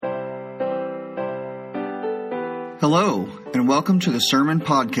Hello, and welcome to the Sermon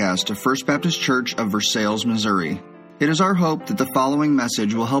Podcast of First Baptist Church of Versailles, Missouri. It is our hope that the following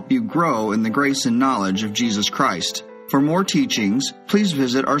message will help you grow in the grace and knowledge of Jesus Christ. For more teachings, please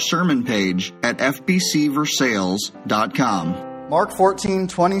visit our sermon page at fbcversailles.com. Mark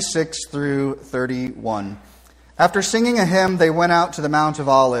 14:26 through 31. After singing a hymn, they went out to the Mount of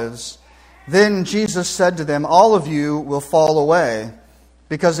Olives. Then Jesus said to them, "All of you will fall away,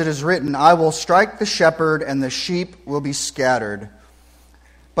 because it is written, 'I will strike the shepherd, and the sheep will be scattered.'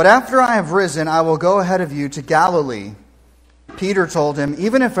 But after I have risen, I will go ahead of you to Galilee." Peter told him,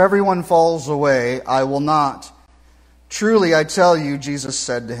 "Even if everyone falls away, I will not." "Truly, I tell you," Jesus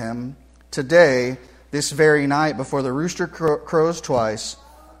said to him, "today, this very night, before the rooster crows twice,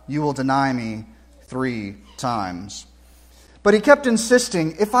 you will deny me 3 times." But he kept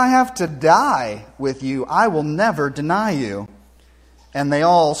insisting, "If I have to die with you, I will never deny you." And they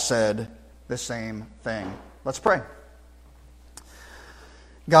all said the same thing. Let's pray.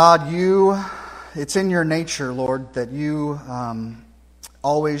 God, it's in your nature, Lord, that you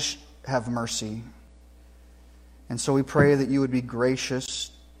always have mercy. And so we pray that you would be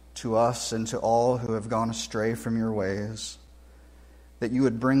gracious to us and to all who have gone astray from your ways, that you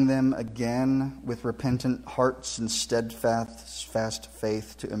would bring them again with repentant hearts and steadfast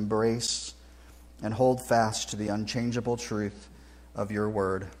faith to embrace and hold fast to the unchangeable truth of your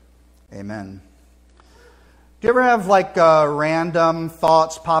word. Amen. Do you ever have random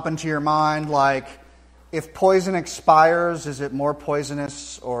thoughts pop into your mind, like, if poison expires, is it more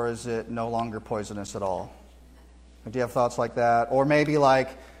poisonous or is it no longer poisonous at all? Do you have thoughts like that? Or maybe like,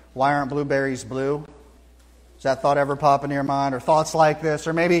 why aren't blueberries blue? Does that thought ever pop into your mind? Or thoughts like this?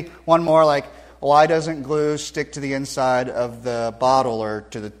 Or maybe one more like, why doesn't glue stick to the inside of the bottle or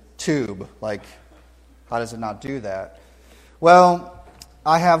to the tube? Like, how does it not do that? Well,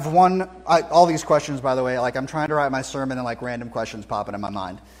 I have all these questions, by the way, I'm trying to write my sermon and random questions popping in my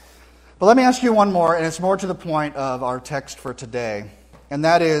mind. But let me ask you one more, and it's more to the point of our text for today. And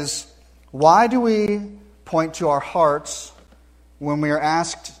that is, why do we point to our hearts when we are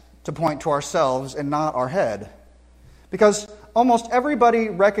asked to point to ourselves and not our head? Because almost everybody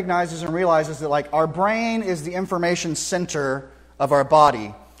recognizes and realizes that our brain is the information center of our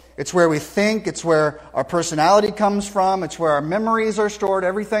body. It's where we think, it's where our personality comes from, it's where our memories are stored.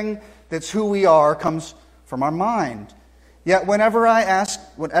 Everything that's who we are comes from our mind. Yet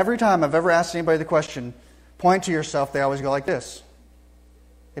every time I've ever asked anybody the question, point to yourself, they always go like this.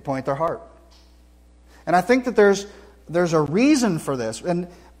 They point at their heart. And I think that there's a reason for this.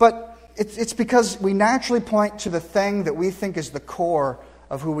 But it's because we naturally point to the thing that we think is the core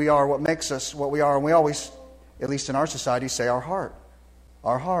of who we are, what makes us what we are. And we always, at least in our society, say our heart.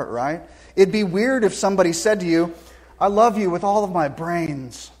 Our heart, right? It'd be weird if somebody said to you, "I love you with all of my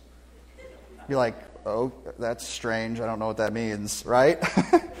brains." You're like, "Oh, that's strange. I don't know what that means," right?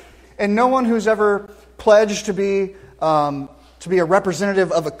 And no one who's ever pledged to be a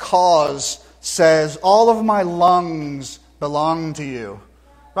representative of a cause says, "All of my lungs belong to you."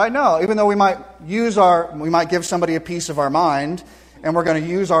 Right? No, even though we might give somebody a piece of our mind, and we're going to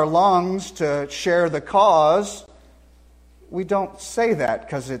use our lungs to share the cause, we don't say that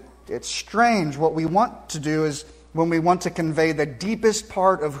because it's strange. What we want to do is, when we want to convey the deepest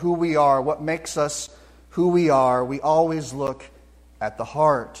part of who we are, what makes us who we are, we always look at the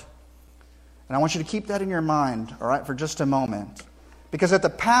heart. And I want you to keep that in your mind, all right, for just a moment. Because at the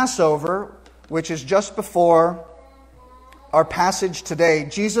Passover, which is just before our passage today,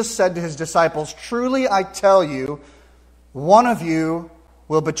 Jesus said to his disciples, "Truly I tell you, one of you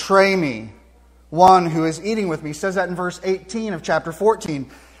will betray me. One who is eating with me." He says that in verse 18 of chapter 14.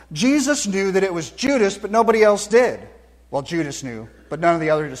 Jesus knew that it was Judas, but nobody else did. Well, Judas knew, but none of the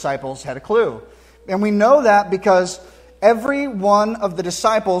other disciples had a clue. And we know that because every one of the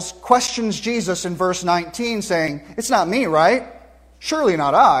disciples questions Jesus in verse 19, saying, "It's not me, right? Surely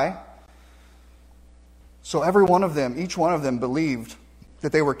not I." So every one of them, each one of them believed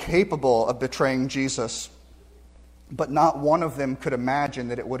that they were capable of betraying Jesus. But not one of them could imagine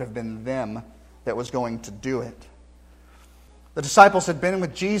that it would have been them that was going to do it. The disciples had been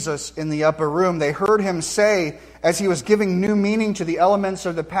with Jesus in the upper room. They heard him say, as he was giving new meaning to the elements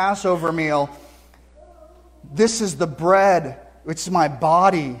of the Passover meal, "This is the bread, which is my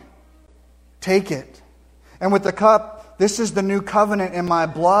body. Take it. And with the cup, this is the new covenant in my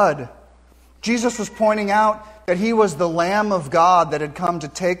blood." Jesus was pointing out that he was the Lamb of God that had come to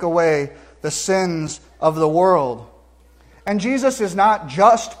take away the sins of the world. And Jesus is not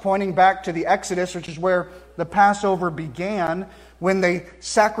just pointing back to the Exodus, which is where the Passover began, when they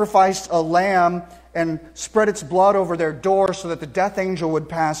sacrificed a lamb and spread its blood over their door so that the death angel would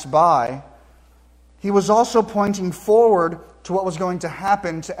pass by. he was also pointing forward to what was going to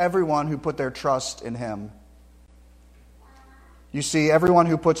happen to everyone who put their trust in him. You see, everyone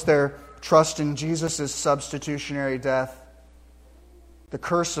who puts their trust in Jesus' substitutionary death, the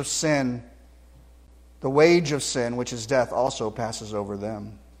curse of sin, the wage of sin, which is death, also passes over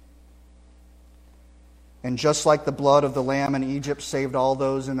them. And just like the blood of the lamb in Egypt saved all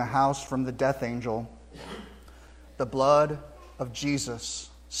those in the house from the death angel, the blood of Jesus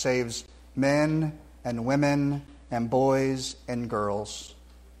saves men and women and boys and girls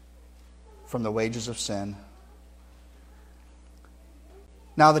from the wages of sin.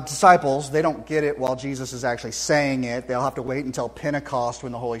 Now the disciples, they don't get it while Jesus is actually saying it. They'll have to wait until Pentecost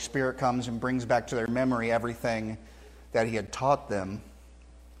when the Holy Spirit comes and brings back to their memory everything that he had taught them.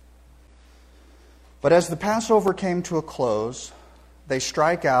 But as the Passover came to a close, they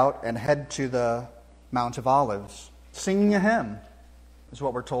strike out and head to the Mount of Olives, singing a hymn, is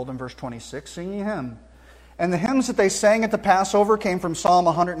what we're told in verse 26, singing a hymn. And the hymns that they sang at the Passover came from Psalm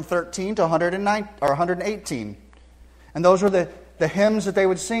 113 to 118. And those were the hymns that they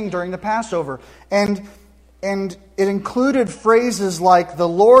would sing during the Passover. And it included phrases like, "The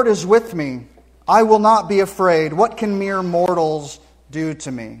Lord is with me. I will not be afraid. What can mere mortals do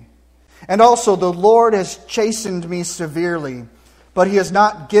to me?" And also, "The Lord has chastened me severely, but he has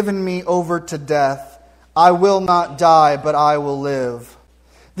not given me over to death. I will not die, but I will live."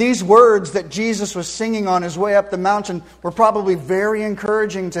 These words that Jesus was singing on his way up the mountain were probably very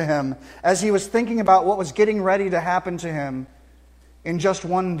encouraging to him as he was thinking about what was getting ready to happen to him in just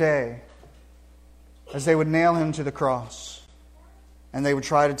one day, as they would nail him to the cross and they would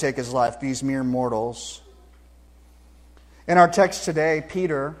try to take his life, these mere mortals. In our text today,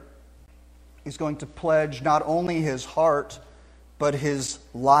 Peter is going to pledge not only his heart, but his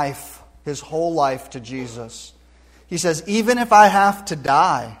life, his whole life to Jesus. He says, "Even if I have to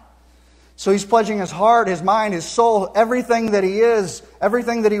die." So he's pledging his heart, his mind, his soul, everything that he is,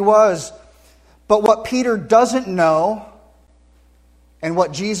 everything that he was. But what Peter doesn't know, and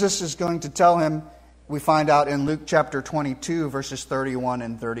what Jesus is going to tell him, we find out in Luke chapter 22, verses 31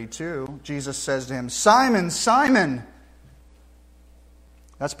 and 32. Jesus says to him, "Simon, Simon."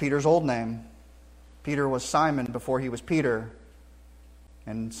 That's Peter's old name. Peter was Simon before he was Peter.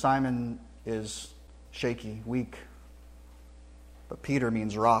 And Simon is shaky, weak. But Peter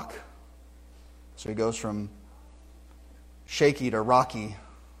means rock. So he goes from shaky to rocky.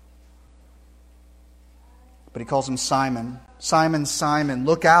 But he calls him Simon. "Simon, Simon,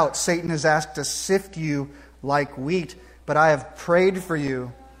 look out. Satan has asked to sift you like wheat, but I have prayed for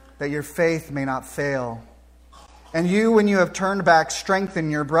you that your faith may not fail. And you, when you have turned back,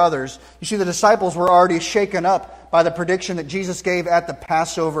 strengthen your brothers." You see, the disciples were already shaken up by the prediction that Jesus gave at the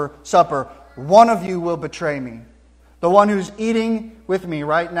Passover supper. "One of you will betray me." The one who's eating with me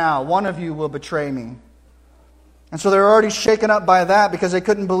right now, one of you will betray me. And so they were already shaken up by that because they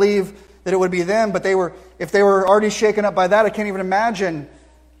couldn't believe that it would be them. But if they were already shaken up by that, I can't even imagine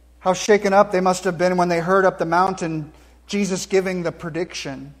how shaken up they must have been when they heard up the mountain Jesus giving the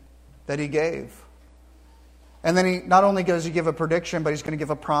prediction that he gave. And then he not only does he give a prediction, but he's going to give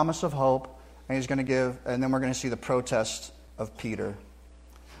a promise of hope, and then we're going to see the protest of Peter.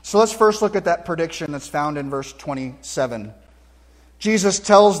 So let's first look at that prediction that's found in verse 27. Jesus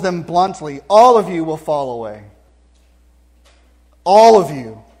tells them bluntly, "All of you will fall away. All of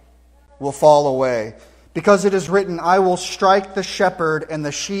you will fall away. Because it is written, I will strike the shepherd and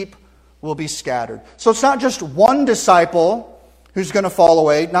the sheep will be scattered." So it's not just one disciple who's going to fall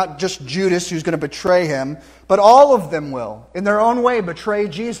away, not just Judas who's going to betray him, but all of them will, in their own way, betray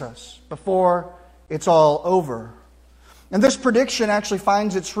Jesus before it's all over. And this prediction actually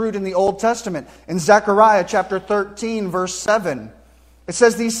finds its root in the Old Testament. In Zechariah chapter 13, verse 7, it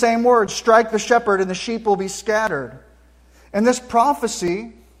says these same words, "Strike the shepherd and the sheep will be scattered." And this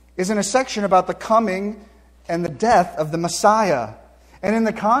prophecy is in a section about the coming and the death of the Messiah. And in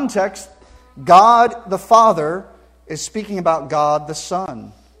the context, God the Father is speaking about God the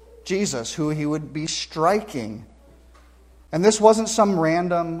Son, Jesus, who he would be striking. And this wasn't some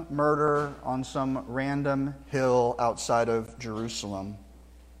random murder on some random hill outside of Jerusalem.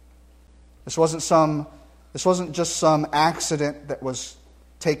 This wasn't just some accident that was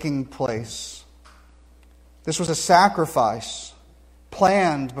taking place. This was a sacrifice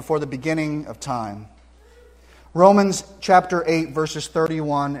planned before the beginning of time. Romans chapter 8, verses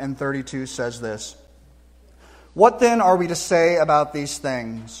 31 and 32 says this, "What then are we to say about these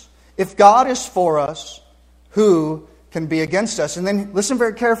things? If God is for us, who can be against us?" And then listen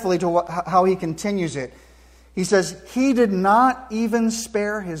very carefully to how he continues it. He says, "He did not even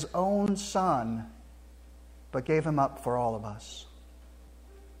spare his own Son, but gave him up for all of us."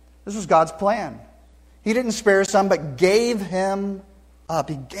 This was God's plan. He didn't spare His Son, but gave Him up.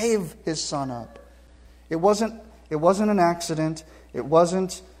 He gave His Son up. It wasn't an accident. It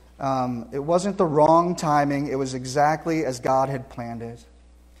wasn't the wrong timing. It was exactly as God had planned it.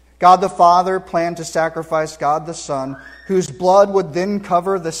 God the Father planned to sacrifice God the Son, whose blood would then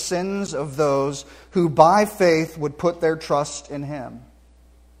cover the sins of those who by faith would put their trust in Him.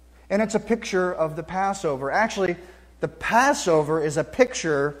 And it's a picture of the Passover. Actually, the Passover is a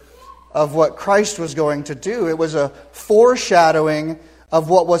picture of what Christ was going to do. It was a foreshadowing of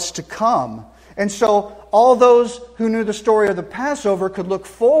what was to come. And so all those who knew the story of the Passover could look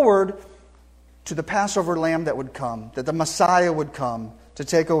forward to the Passover lamb that would come, that the Messiah would come to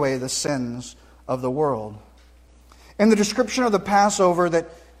take away the sins of the world. In the description of the Passover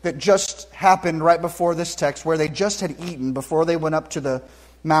that just happened right before this text, where they just had eaten before they went up to the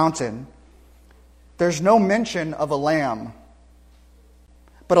mountain, there's no mention of a lamb.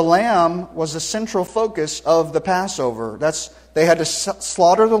 But a lamb was the central focus of the Passover. They had to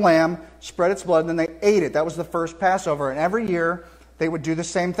slaughter the lamb, spread its blood, and then they ate it. That was the first Passover. And every year they would do the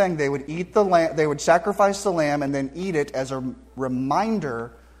same thing. They would eat the lamb, they would sacrifice the lamb and then eat it as a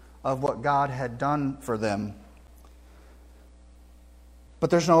reminder of what God had done for them. But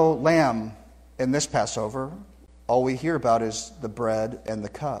there's no lamb in this Passover. All we hear about is the bread and the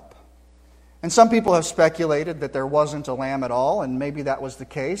cup. And some people have speculated that there wasn't a lamb at all, and maybe that was the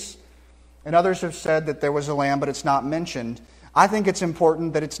case. And others have said that there was a lamb, but it's not mentioned. I think it's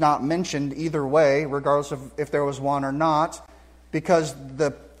important that it's not mentioned either way, regardless of if there was one or not, because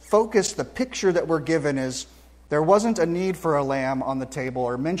the focus, the picture that we're given is there wasn't a need for a lamb on the table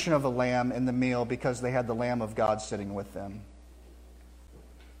or mention of a lamb in the meal because they had the Lamb of God sitting with them.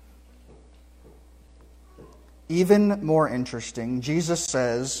 Even more interesting, Jesus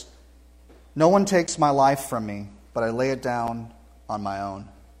says, "No one takes my life from me, but I lay it down on my own."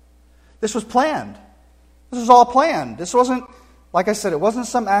 This was planned. This was all planned. This wasn't, like I said, it wasn't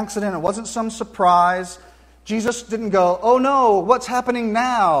some accident. It wasn't some surprise. Jesus didn't go, "Oh no, what's happening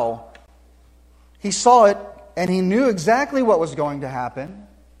now?" He saw it and He knew exactly what was going to happen.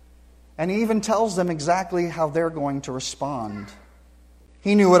 And He even tells them exactly how they're going to respond.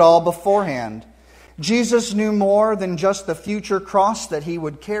 He knew it all beforehand. Jesus knew more than just the future cross that He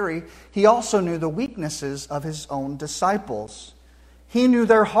would carry. He also knew the weaknesses of His own disciples. He knew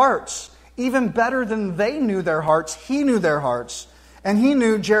their hearts. Even better than they knew their hearts, He knew their hearts. And He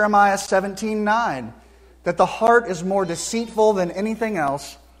knew Jeremiah 17:9, that the heart is more deceitful than anything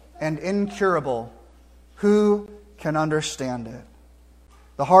else and incurable. Who can understand it?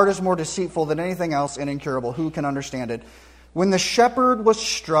 The heart is more deceitful than anything else and incurable. Who can understand it? When the shepherd was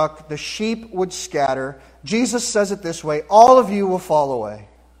struck, the sheep would scatter. Jesus says it this way, all of you will fall away.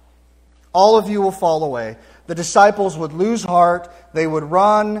 All of you will fall away. The disciples would lose heart, they would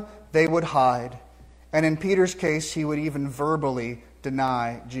run, they would hide. And in Peter's case, he would even verbally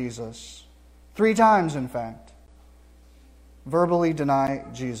deny Jesus. 3 times, in fact. Verbally deny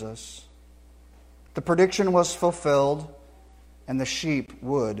Jesus. The prediction was fulfilled, and the sheep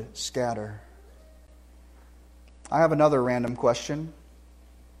would scatter. I have another random question.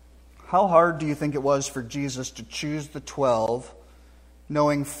 How hard do you think it was for Jesus to choose the 12,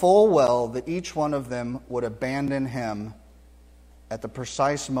 knowing full well that each one of them would abandon Him at the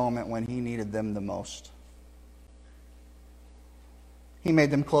precise moment when He needed them the most? He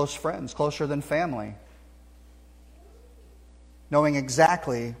made them close friends, closer than family, knowing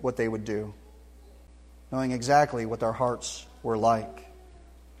exactly what they would do, knowing exactly what their hearts were like.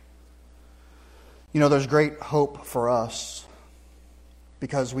 You know, there's great hope for us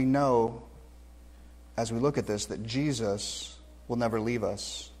because we know, as we look at this, that Jesus will never leave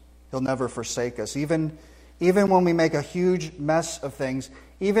us. He'll never forsake us. Even when we make a huge mess of things,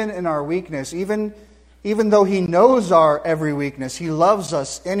 even in our weakness, even though He knows our every weakness, He loves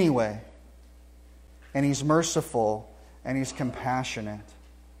us anyway. And He's merciful and He's compassionate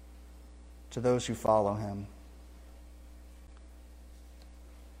to those who follow Him.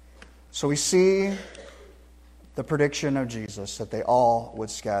 So we see the prediction of Jesus that they all would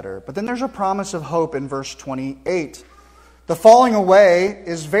scatter. But then there's a promise of hope in verse 28. The falling away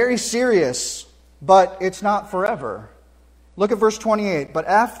is very serious, but it's not forever. Look at verse 28. But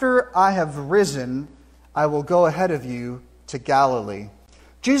after I have risen, I will go ahead of you to Galilee.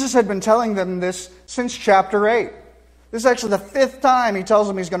 Jesus had been telling them this since chapter 8. This is actually the 5th time He tells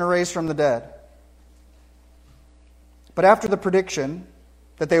them He's going to raise from the dead. But after the prediction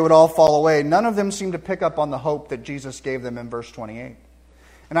that they would all fall away, none of them seemed to pick up on the hope that Jesus gave them in verse 28.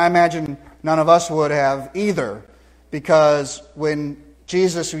 And I imagine none of us would have either, because when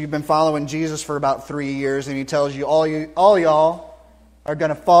Jesus, you've been following Jesus for about 3 years, and He tells you, all y'all, are going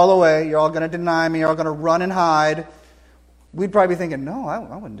to fall away. You're all going to deny me. You're all going to run and hide. We'd probably be thinking, no, I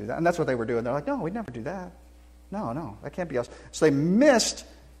wouldn't do that. And that's what they were doing. They're like, no, we'd never do that. No, that can't be us. So they missed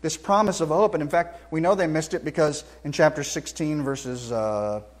this promise of hope. And in fact, we know they missed it because in chapter 16, verses,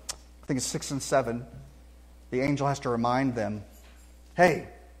 I think it's 6 and 7, the angel has to remind them, hey,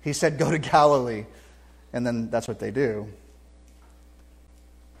 he said go to Galilee. And then that's what they do.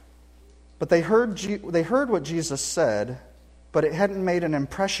 But they heard what Jesus said, but it hadn't made an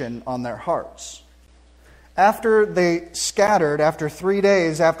impression on their hearts. After they scattered, after 3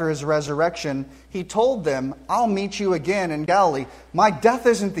 days after his resurrection, he told them, I'll meet you again in Galilee. My death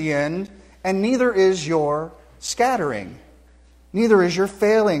isn't the end, and neither is your scattering. Neither is your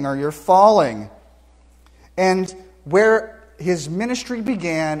failing or your falling. And where his ministry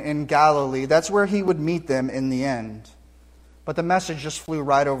began in Galilee, that's where he would meet them in the end. But the message just flew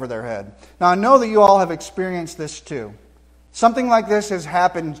right over their head. Now, I know that you all have experienced this too. Something like this has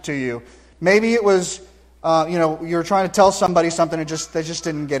happened to you. Maybe it was, you were trying to tell somebody something and they just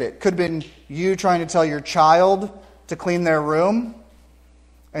didn't get it. Could have been you trying to tell your child to clean their room,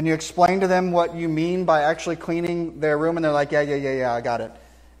 and you explain to them what you mean by actually cleaning their room, and they're like, yeah, I got it.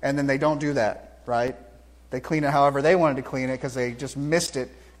 And then they don't do that, right? They clean it however they wanted to clean it because they just missed it,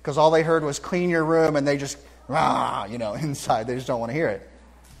 because all they heard was clean your room, and they just, inside. They just don't want to hear it.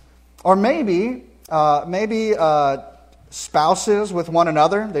 Or maybe spouses with one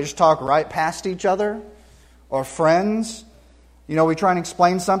another, they just talk right past each other. Or friends, we try and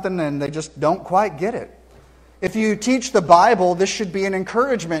explain something and they just don't quite get it. If you teach the Bible, this should be an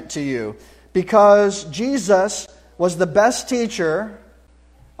encouragement to you, because Jesus was the best teacher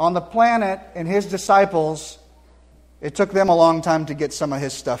on the planet, and his disciples, it took them a long time to get some of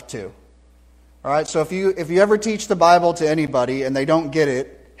his stuff too. All right, so if you ever teach the Bible to anybody and they don't get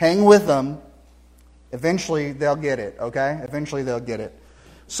it, hang with them. Eventually they'll get it, okay? Eventually they'll get it.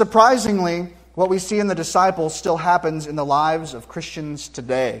 Surprisingly, what we see in the disciples still happens in the lives of Christians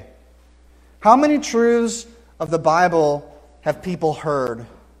today. How many truths of the Bible have people heard?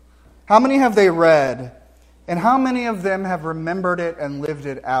 How many have they read? And how many of them have remembered it and lived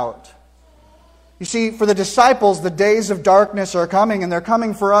it out? You see, for the disciples, the days of darkness are coming, and they're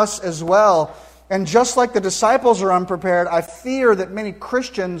coming for us as well. And just like the disciples are unprepared, I fear that many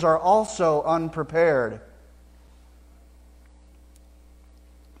Christians are also unprepared.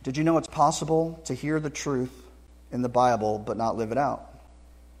 Did you know it's possible to hear the truth in the Bible but not live it out?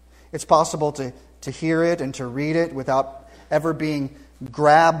 It's possible to hear it and to read it without ever being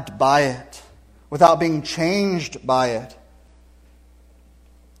grabbed by it, without being changed by it.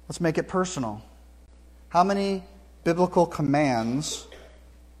 Let's make it personal. How many biblical commands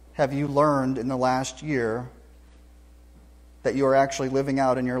have you learned in the last year that you are actually living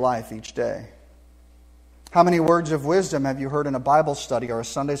out in your life each day? How many words of wisdom have you heard in a Bible study or a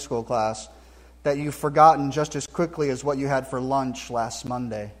Sunday school class that you've forgotten just as quickly as what you had for lunch last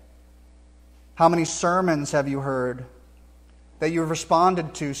Monday? How many sermons have you heard that you've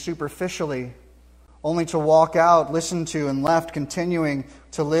responded to superficially, only to walk out, listen to, and left, continuing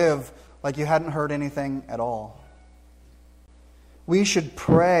to live like you hadn't heard anything at all? We should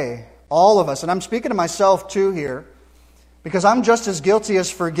pray, all of us, and I'm speaking to myself too here, because I'm just as guilty as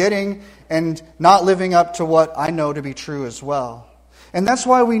forgetting and not living up to what I know to be true as well. And that's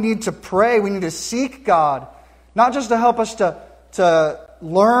why we need to pray. We need to seek God, not just to help us to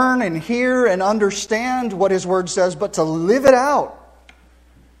learn and hear and understand what His Word says, but to live it out.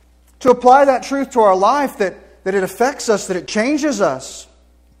 To apply that truth to our life, that it affects us, that it changes us,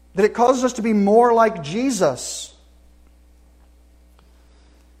 that it causes us to be more like Jesus.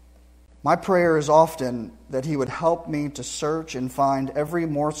 My prayer is often that He would help me to search and find every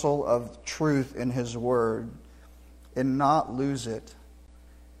morsel of truth in His Word and not lose it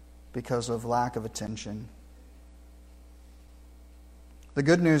because of lack of attention. The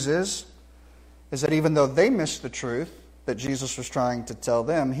good news is that even though they missed the truth that Jesus was trying to tell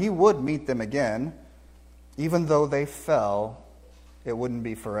them, He would meet them again. Even though they fell, it wouldn't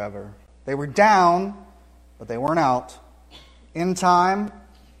be forever. They were down, but they weren't out. In time,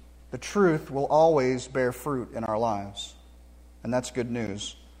 the truth will always bear fruit in our lives. And that's good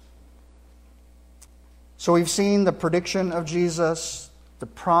news. So we've seen the prediction of Jesus, the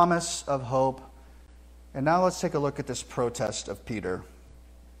promise of hope. And now let's take a look at this protest of Peter.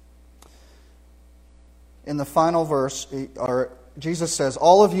 In the final verse, Jesus says,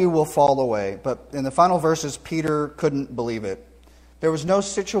 all of you will fall away. But in the final verses, Peter couldn't believe it. There was no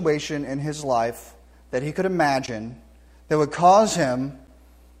situation in his life that he could imagine that would cause him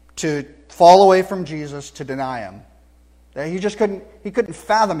to fall away from Jesus, to deny Him. That he couldn't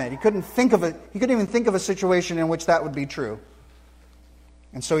fathom it. He couldn't even think of a situation in which that would be true.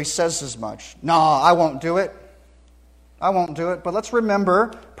 And so he says as much. No, I won't do it. I won't do it. But let's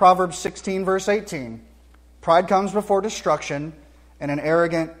remember Proverbs 16, verse 18. Pride comes before destruction, and an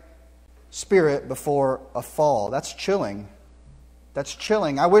arrogant spirit before a fall. That's chilling. That's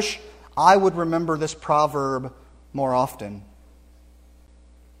chilling. I wish I would remember this proverb more often.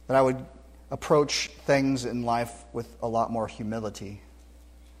 That I would approach things in life with a lot more humility.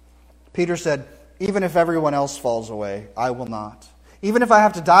 Peter said, even if everyone else falls away, I will not. Even if I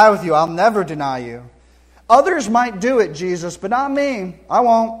have to die with you, I'll never deny you. Others might do it, Jesus, but not me. I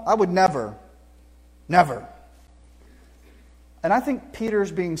won't. I would never. Never. And I think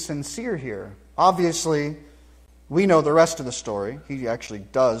Peter's being sincere here. Obviously, we know the rest of the story. He actually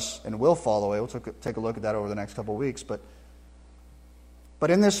does and will fall away. We'll take a look at that over the next couple of weeks. But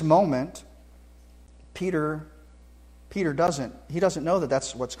in this moment, Peter doesn't know that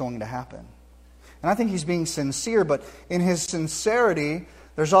that's what's going to happen. And I think he's being sincere, but in his sincerity,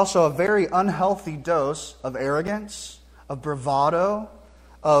 there's also a very unhealthy dose of arrogance, of bravado,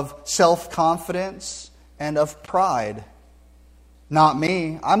 of self-confidence, and of pride. Not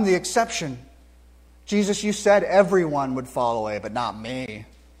me. I'm the exception. Jesus, you said everyone would fall away, but not me.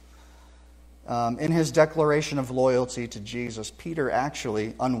 In his declaration of loyalty to Jesus, Peter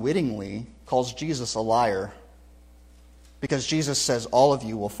actually, unwittingly, calls Jesus a liar. Because Jesus says, all of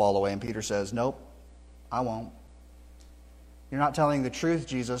you will fall away. And Peter says, nope, I won't. You're not telling the truth,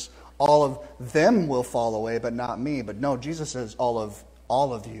 Jesus. All of them will fall away, but not me. But no, Jesus says, all of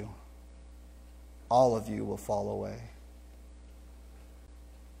you. All of you will fall away.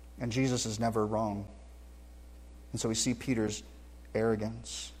 And Jesus is never wrong. And so we see Peter's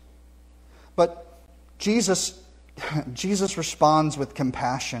arrogance. But Jesus responds with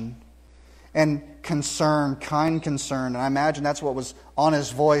compassion and concern, kind concern. And I imagine that's what was on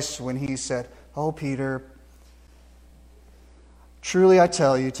his voice when he said, oh, Peter, truly I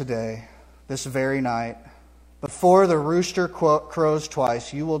tell you today, this very night, before the rooster crows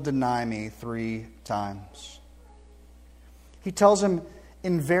twice, you will deny me 3 times. He tells him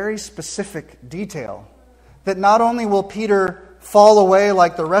in very specific detail that not only will Peter fall away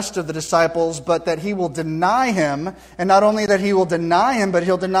like the rest of the disciples, but that he will deny him. And not only that he will deny him, but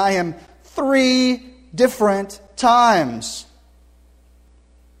he'll deny him 3 different times.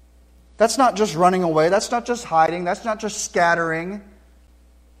 That's not just running away. That's not just hiding. That's not just scattering.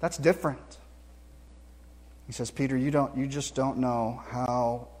 That's different. He says, Peter, you just don't know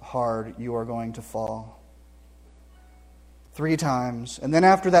how hard you are going to fall. 3 times. And then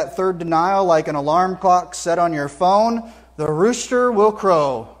after that third denial, like an alarm clock set on your phone, the rooster will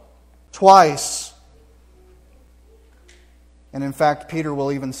crow twice. And in fact, Peter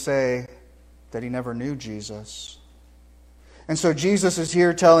will even say that he never knew Jesus. And so Jesus is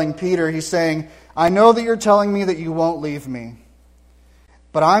here telling Peter, he's saying, I know that you're telling me that you won't leave me.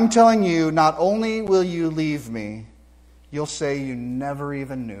 But I'm telling you, not only will you leave me, you'll say you never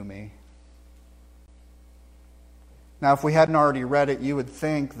even knew me. Now, if we hadn't already read it, you would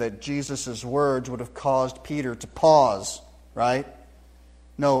think that Jesus' words would have caused Peter to pause, right?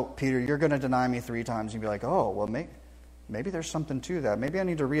 No, Peter, you're going to deny me 3 times. You'd be like, oh, well, maybe there's something to that. Maybe I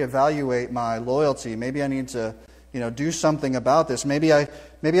need to reevaluate my loyalty. Maybe I need to, do something about this. Maybe I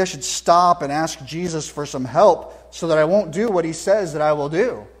should stop and ask Jesus for some help so that I won't do what he says that I will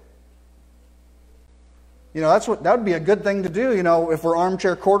do. That would be a good thing to do. If we're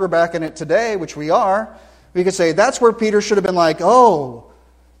armchair quarterbacking it today, which we are, we could say that's where Peter should have been like, oh,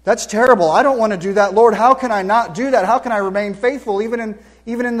 that's terrible. I don't want to do that. Lord, how can I not do that? How can I remain faithful even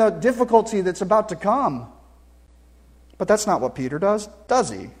in the difficulty that's about to come? But that's not what Peter does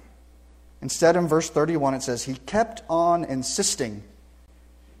he? Instead, in verse 31, it says, he kept on insisting.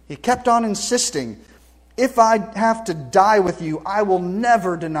 He kept on insisting, if I have to die with you, I will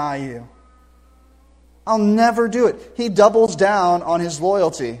never deny you. I'll never do it. He doubles down on his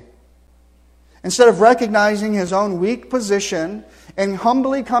loyalty. Instead of recognizing his own weak position and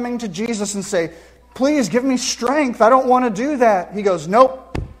humbly coming to Jesus and say, please give me strength, I don't want to do that. He goes,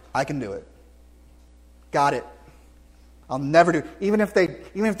 nope, I can do it. Got it. I'll never do it. Even if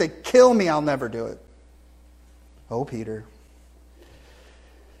they kill me, I'll never do it. Oh, Peter.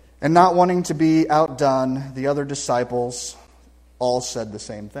 And not wanting to be outdone, the other disciples all said the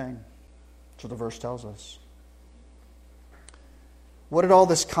same thing. That's what the verse tells us. What did all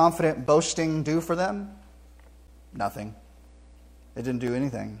this confident boasting do for them? Nothing. It didn't do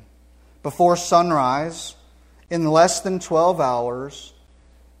anything. Before sunrise, in less than 12 hours,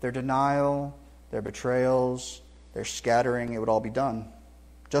 their denial, their betrayals, their scattering, it would all be done.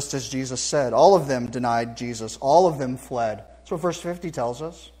 Just as Jesus said, all of them denied Jesus. All of them fled. That's what verse 50 tells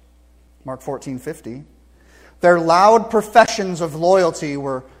us. Mark 14:50. Their loud professions of loyalty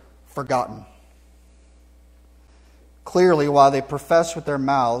were forgotten. Clearly, while they professed with their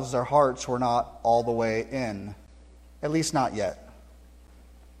mouths, their hearts were not all the way in. At least not yet.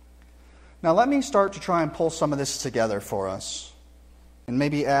 Now let me start to try and pull some of this together for us, and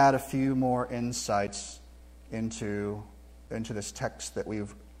maybe add a few more insights into this text that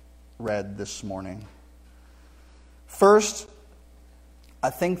we've read this morning. First, I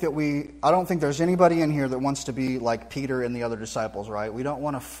don't think there's anybody in here that wants to be like Peter and the other disciples, right? We don't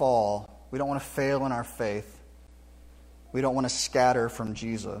want to fall. We don't want to fail in our faith. We don't want to scatter from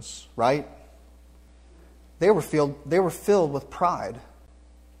Jesus, right? They were filled with pride.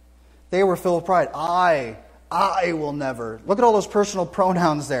 They were filled with pride. I will never. Look at all those personal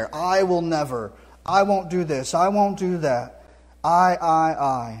pronouns there. I will never. I won't do this. I won't do that.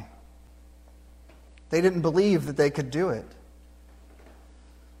 I. They didn't believe that they could do it.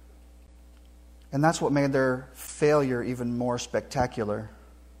 And that's what made their failure even more spectacular.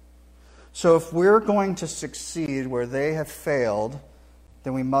 So if we're going to succeed where they have failed,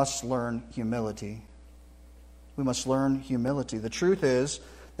 then we must learn humility. We must learn humility. The truth is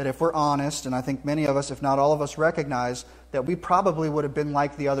that if we're honest, and I think many of us, if not all of us, recognize that we probably would have been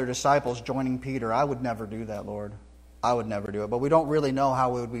like the other disciples joining Peter. I would never do that, Lord. I would never do it. But we don't really know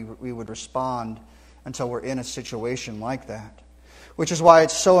how we would respond until we're in a situation like that. Which is why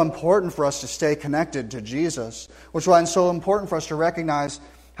it's so important for us to stay connected to Jesus. Which is why it's so important for us to recognize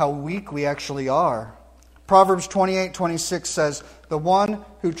how weak we actually are. Proverbs 28:26 says, the one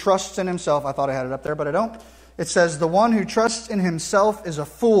who trusts in himself, I thought I had it up there, but I don't. It says, the one who trusts in himself is a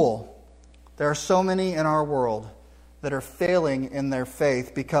fool. There are so many in our world that are failing in their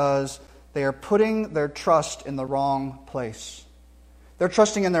faith because they are putting their trust in the wrong place. They're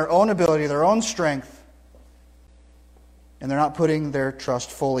trusting in their own ability, their own strength, and they're not putting their trust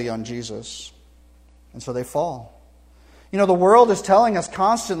fully on Jesus. And so they fall. You know, the world is telling us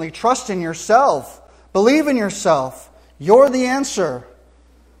constantly, trust in yourself. Believe in yourself. You're the answer.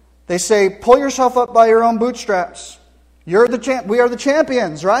 They say, pull yourself up by your own bootstraps. We are the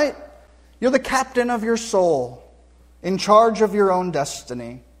champions, right? You're the captain of your soul, in charge of your own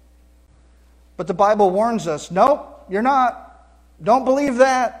destiny. But the Bible warns us, nope, you're not. Don't believe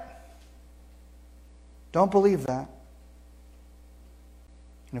that. Don't believe that.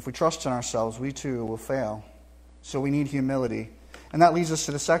 And if we trust in ourselves, we too will fail. So we need humility. And that leads us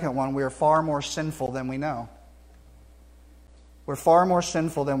to the second one. We are far more sinful than we know. We're far more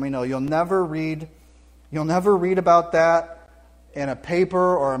sinful than we know. You'll never read about that in a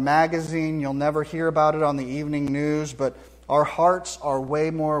paper or a magazine. You'll never hear about it on the evening news. But our hearts are way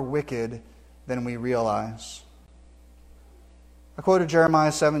more wicked than we realize. I quoted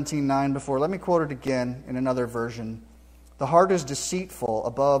Jeremiah 17:9 before. Let me quote it again in another version. The heart is deceitful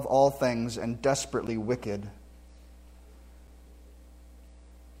above all things and desperately wicked.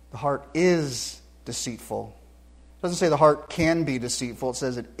 The heart is deceitful. It doesn't say the heart can be deceitful. It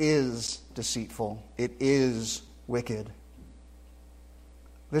says it is deceitful. It is wicked.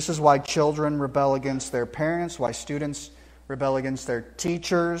 This is why children rebel against their parents, why students rebel against their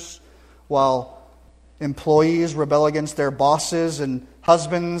teachers, while employees rebel against their bosses, and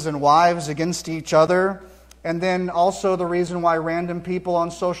husbands and wives against each other. And then also the reason why random people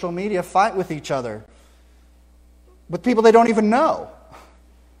on social media fight with each other. With people they don't even know.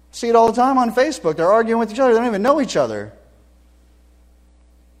 See it all the time on Facebook. They're arguing with each other. They don't even know each other.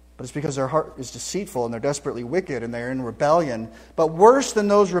 But it's because their heart is deceitful and they're desperately wicked and they're in rebellion. But worse than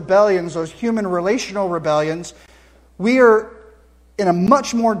those rebellions, those human relational rebellions, we are in a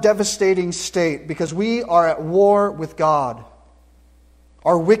much more devastating state because we are at war with God.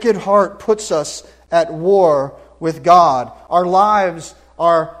 Our wicked heart puts us at war with God. Our lives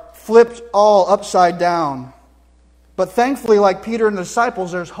are flipped all upside down. But thankfully, like Peter and the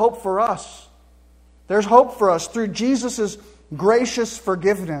disciples, there's hope for us. There's hope for us through Jesus' gracious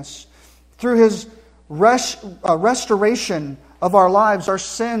forgiveness. Through His restoration of our lives, our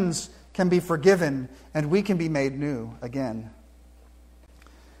sins can be forgiven and we can be made new again.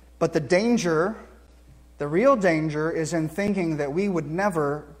 But the real danger is in thinking that we would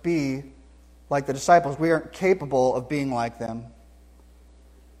never be like the disciples. We aren't capable of being like them.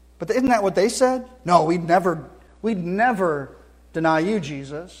 But isn't that what they said? No, we'd never deny you,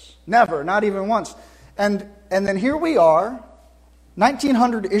 Jesus. Never, not even once. And then here we are,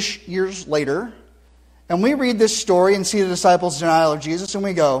 1900-ish years later, and we read this story and see the disciples' denial of Jesus, and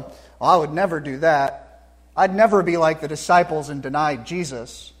we go, oh, I would never do that. I'd never be like the disciples and deny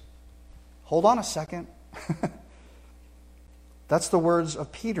Jesus. Hold on a second. That's the words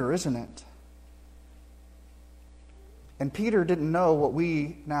of Peter, isn't it? And Peter didn't know what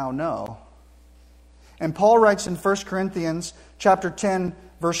we now know. And Paul writes in 1 Corinthians chapter 10,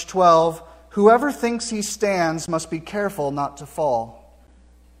 verse 12, "Whoever thinks he stands must be careful not to fall."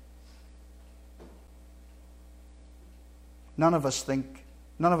 None of us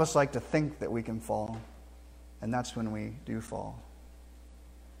like to think that we can fall, and that's when we do fall.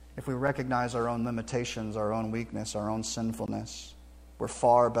 If we recognize our own limitations, our own weakness, our own sinfulness, we're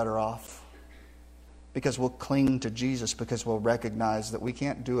far better off, because we'll cling to Jesus, because we'll recognize that we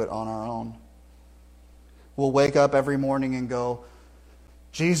can't do it on our own. We'll wake up every morning and go,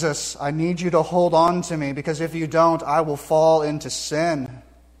 "Jesus, I need you to hold on to me, because if you don't, I will fall into sin."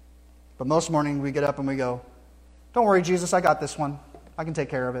 But most mornings we get up and we go, "Don't worry, Jesus, I got this one. I can take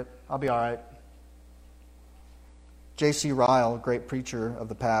care of it. I'll be all right." J.C. Ryle, a great preacher of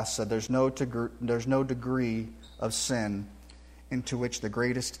the past, said there's no degree of sin into which the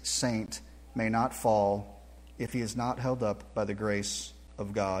greatest saint may not fall if he is not held up by the grace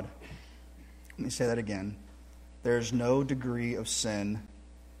of God. Let me say that again. There's no degree of sin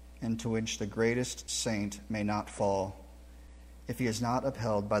into which the greatest saint may not fall if he is not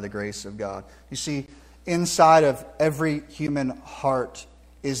upheld by the grace of God. You see, inside of every human heart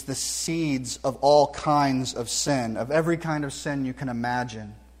is the seeds of all kinds of sin, of every kind of sin you can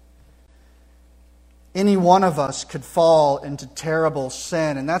imagine. Any one of us could fall into terrible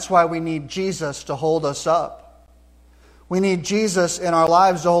sin, and that's why we need Jesus to hold us up. We need Jesus in our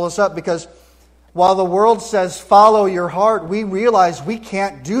lives to hold us up, because while the world says, "Follow your heart," we realize we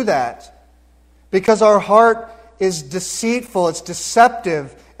can't do that, because our heart is deceitful, it's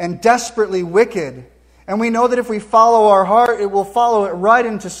deceptive, and desperately wicked. And we know that if we follow our heart, it will follow it right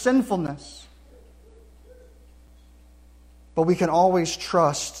into sinfulness. But we can always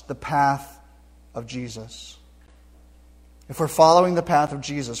trust the path of Jesus. If we're following the path of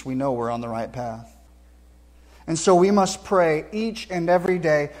Jesus, we know we're on the right path. And so we must pray each and every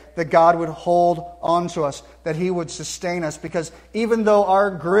day that God would hold on to us, that He would sustain us, because even though our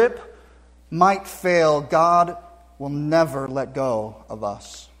grip might fail, God will never let go of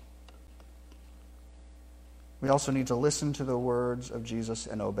us. We also need to listen to the words of Jesus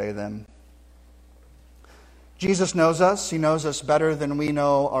and obey them. Jesus knows us. He knows us better than we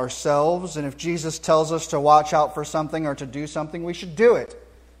know ourselves. And if Jesus tells us to watch out for something or to do something, we should do it.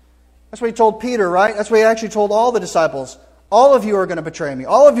 That's what He told Peter, right? That's what He actually told all the disciples. All of you are going to betray me.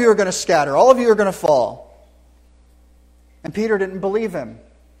 All of you are going to scatter. All of you are going to fall. And Peter didn't believe Him.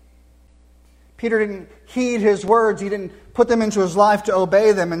 Peter didn't heed His words. He didn't put them into his life to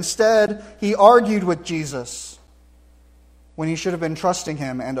obey them. Instead, he argued with Jesus when he should have been trusting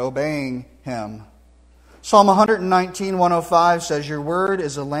Him and obeying Him. Psalm 119, 105 says, "Your word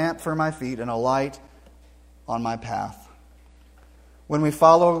is a lamp for my feet and a light on my path." When we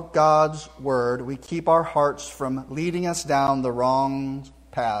follow God's word, we keep our hearts from leading us down the wrong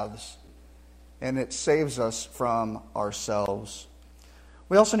paths, and it saves us from ourselves.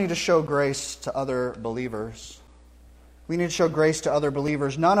 We also need to show grace to other believers. We need to show grace to other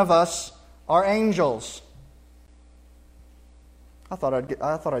believers. None of us are angels. I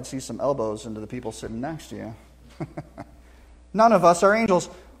thought I'd see some elbows into the people sitting next to you. None of us are angels.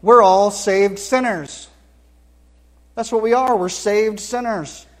 We're all saved sinners. That's what we are. We're saved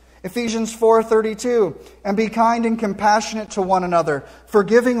sinners. Ephesians 4:32, "And be kind and compassionate to one another,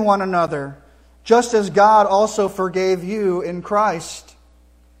 forgiving one another, just as God also forgave you in Christ."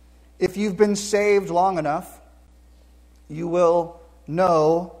 If you've been saved long enough, you will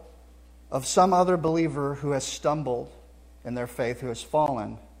know of some other believer who has stumbled in their faith, who has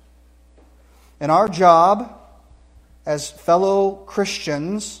fallen. And our job as fellow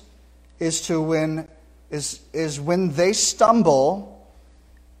Christians is when they stumble,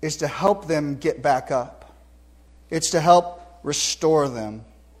 is to help them get back up. It's to help restore them.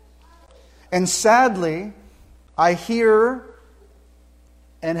 And sadly, I hear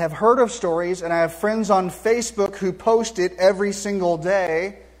and have heard of stories, and I have friends on Facebook who post it every single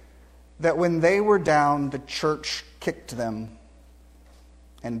day, that when they were down, the church kicked them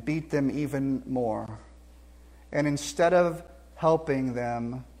and beat them even more. And instead of helping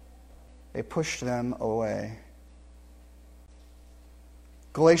them, they pushed them away.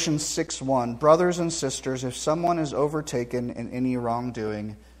 Galatians 6:1, "Brothers and sisters, if someone is overtaken in any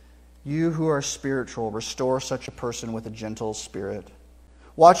wrongdoing, you who are spiritual, restore such a person with a gentle spirit,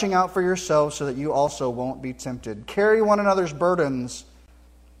 watching out for yourselves so that you also won't be tempted. Carry one another's burdens.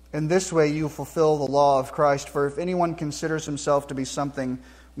 In this way you fulfill the law of Christ. For if anyone considers himself to be something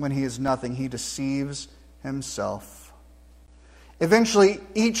when he is nothing, he deceives himself." Eventually,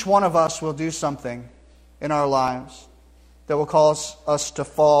 each one of us will do something in our lives that will cause us to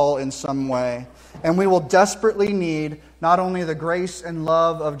fall in some way. And we will desperately need not only the grace and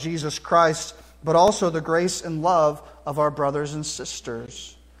love of Jesus Christ, but also the grace and love of our brothers and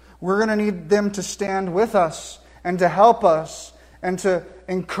sisters. We're going to need them to stand with us and to help us and to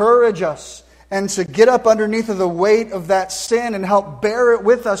encourage us and to get up underneath of the weight of that sin and help bear it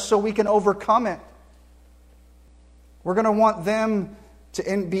with us so we can overcome it. We're going to want them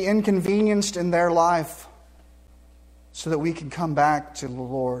to be inconvenienced in their life so that we can come back to the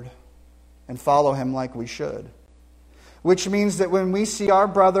Lord and follow Him like we should. Which means that when we see our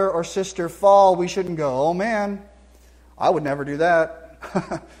brother or sister fall, we shouldn't go, "Oh man, I would never do that."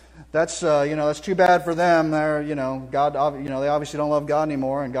 That's too bad for them. They're, God, they obviously don't love God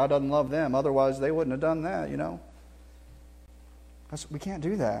anymore, and God doesn't love them. Otherwise, they wouldn't have done that. We can't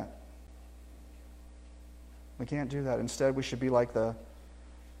do that. We can't do that. Instead, we should be like the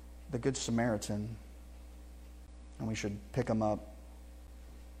Good Samaritan, and we should pick them up.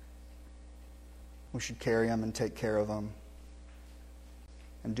 We should carry them and take care of them,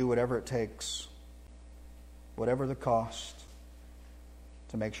 and do whatever it takes, whatever the cost,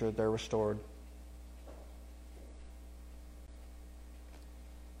 to make sure that they're restored.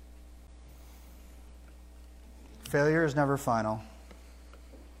 Failure is never final.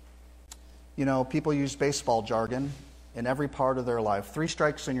 People use baseball jargon in every part of their life. 3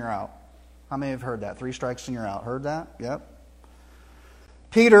 strikes and you're out. How many have heard that? 3 strikes and you're out. Heard that? Yep.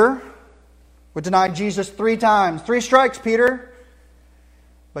 Peter would deny Jesus 3 times. 3 strikes, Peter.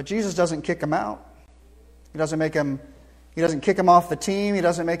 But Jesus doesn't kick him out. He doesn't kick him off the team. He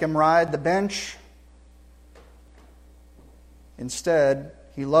doesn't make him ride the bench. Instead,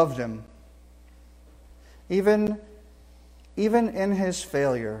 He loved him. Even in his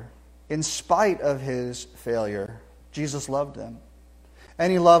failure, in spite of his failure, Jesus loved them.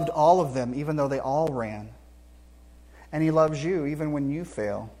 And He loved all of them, even though they all ran. And He loves you, even when you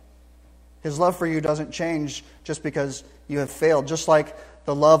fail. His love for you doesn't change just because you have failed. Just like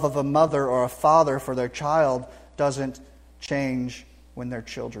the love of a mother or a father for their child doesn't change when their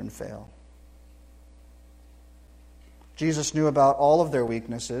children fail. Jesus knew about all of their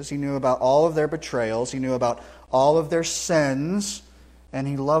weaknesses. He knew about all of their betrayals. He knew about all of their sins. And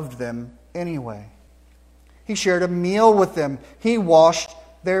He loved them anyway. He shared a meal with them. He washed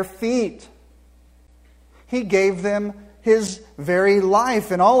their feet. He gave them His very life.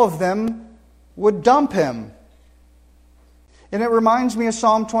 And all of them would dump Him. And it reminds me of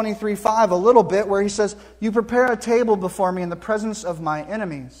Psalm 23:5 a little bit, where He says, "You prepare a table before me in the presence of my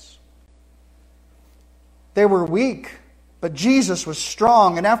enemies." They were weak, but Jesus was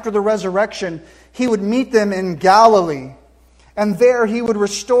strong. And after the resurrection, He would meet them in Galilee. And there He would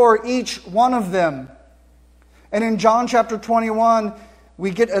restore each one of them. And in John chapter 21,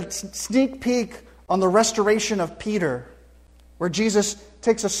 we get a sneak peek on the restoration of Peter, where Jesus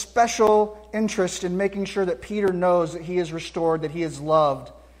takes a special interest in making sure that Peter knows that he is restored, that he is loved,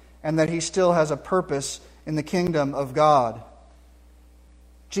 and that he still has a purpose in the kingdom of God.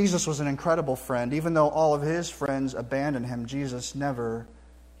 Jesus was an incredible friend. Even though all of His friends abandoned Him, Jesus never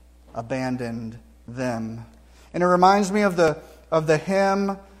abandoned them. And it reminds me of the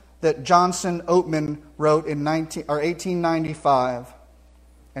hymn that Johnson Oatman wrote in 1895.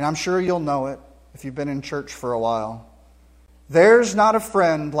 And I'm sure you'll know it if you've been in church for a while. "There's not a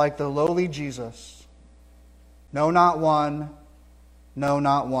friend like the lowly Jesus. No, not one. No,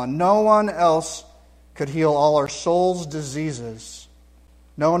 not one. No one else could heal all our soul's diseases.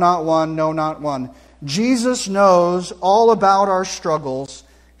 No, not one. No, not one. Jesus knows all about our struggles.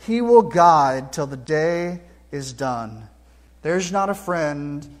 He will guide till the day is done. There's not a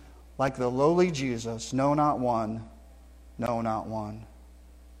friend like the lowly Jesus. No, not one. No, not one."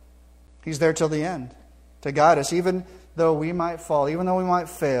 He's there till the end to guide us, even though we might fall, even though we might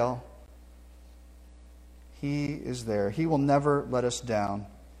fail. He is there. He will never let us down.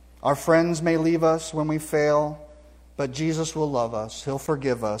 Our friends may leave us when we fail, but Jesus will love us. He'll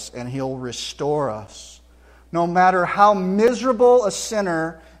forgive us, and He'll restore us. No matter how miserable a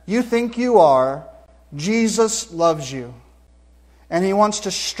sinner you think you are, Jesus loves you, and He wants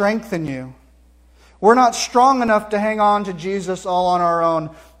to strengthen you. We're not strong enough to hang on to Jesus all on our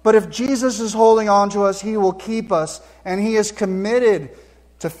own, but if Jesus is holding on to us, He will keep us, and He is committed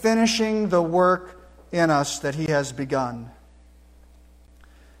to finishing the work in us that He has begun.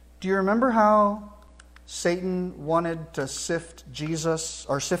 Do you remember how Satan wanted to sift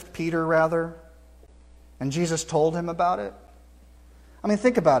Peter rather? And Jesus told him about it? I mean,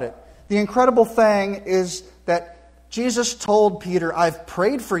 think about it. The incredible thing is that Jesus told Peter, "I've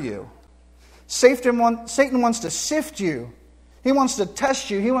prayed for you." Satan wants to sift you. He wants to test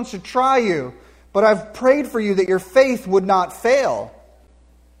you. He wants to try you. But I've prayed for you that your faith would not fail.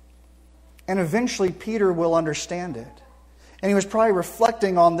 And eventually Peter will understand it. And he was probably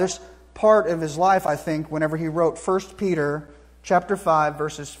reflecting on this part of his life, I think, whenever he wrote 1 Peter chapter 5,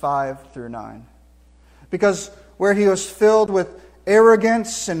 verses 5 through 9. Because where he was filled with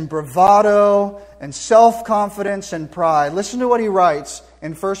arrogance and bravado and self-confidence and pride. Listen to what he writes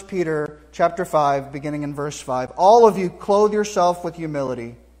in 1 Peter chapter 5, beginning in verse 5. All of you clothe yourself with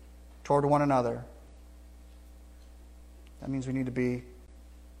humility toward one another. That means we need to be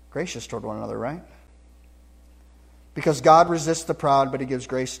gracious toward one another, right? Because God resists the proud, but He gives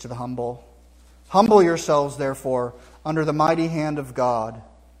grace to the humble. Humble yourselves, therefore, under the mighty hand of God,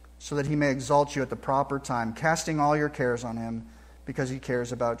 so that He may exalt you at the proper time, casting all your cares on Him, because He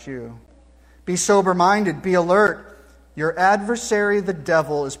cares about you. Be sober-minded, be alert. Your adversary, the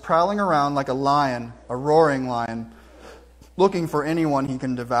devil, is prowling around like a lion, a roaring lion, looking for anyone he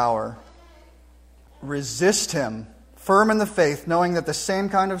can devour. Resist him, firm in the faith, knowing that the same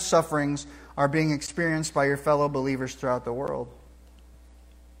kind of sufferings are being experienced by your fellow believers throughout the world.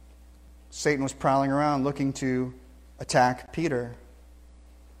 Satan was prowling around looking to attack Peter.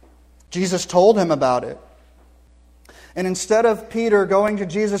 Jesus told him about it. And instead of Peter going to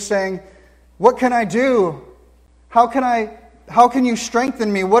Jesus saying, "What can I do? How can you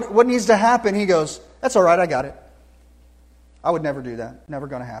strengthen me? What needs to happen?" He goes, "That's all right, I got it. I would never do that. Never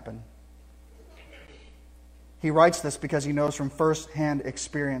going to happen." He writes this because he knows from first-hand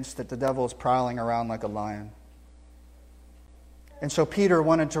experience that the devil is prowling around like a lion. And so Peter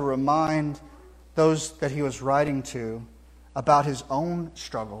wanted to remind those that he was writing to about his own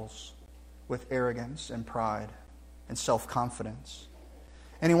struggles with arrogance and pride and self-confidence.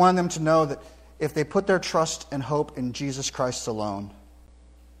 And he wanted them to know that if they put their trust and hope in Jesus Christ alone,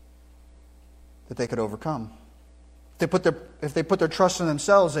 that they could overcome. If they put their trust in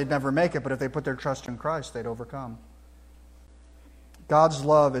themselves, they'd never make it. But if they put their trust in Christ, they'd overcome. God's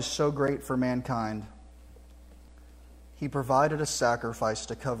love is so great for mankind. He provided a sacrifice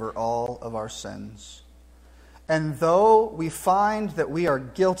to cover all of our sins. And though we find that we are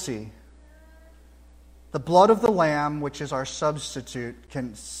guilty, the blood of the Lamb, which is our substitute,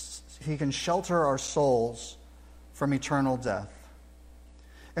 He can shelter our souls from eternal death.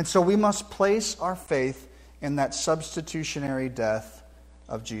 And so we must place our faith in that substitutionary death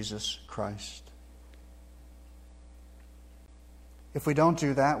of Jesus Christ. If we don't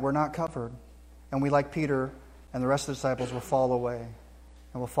do that, we're not covered. And we, like Peter and the rest of the disciples, will fall away.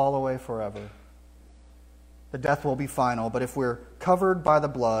 And will fall away forever. The death will be final. But if we're covered by the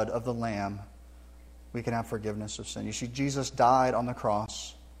blood of the Lamb, we can have forgiveness of sin. You see, Jesus died on the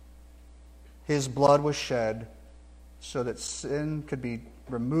cross. His blood was shed so that sin could be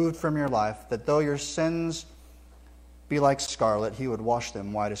removed from your life, that though your sins be like scarlet, He would wash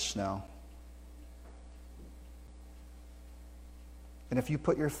them white as snow. And if you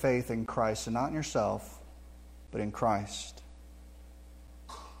put your faith in Christ, and not in yourself, but in Christ,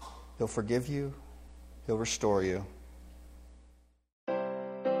 He'll forgive you, He'll restore you.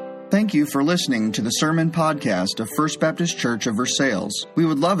 Thank you for listening to the Sermon Podcast of First Baptist Church of Versailles. We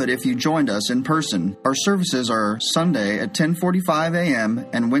would love it if you joined us in person. Our services are Sunday at 10:45 a.m.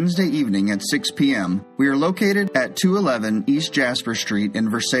 and Wednesday evening at 6 p.m. We are located at 211 East Jasper Street in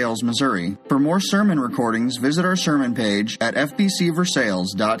Versailles, Missouri. For more sermon recordings, visit our sermon page at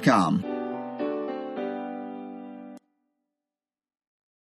fbcversailles.com.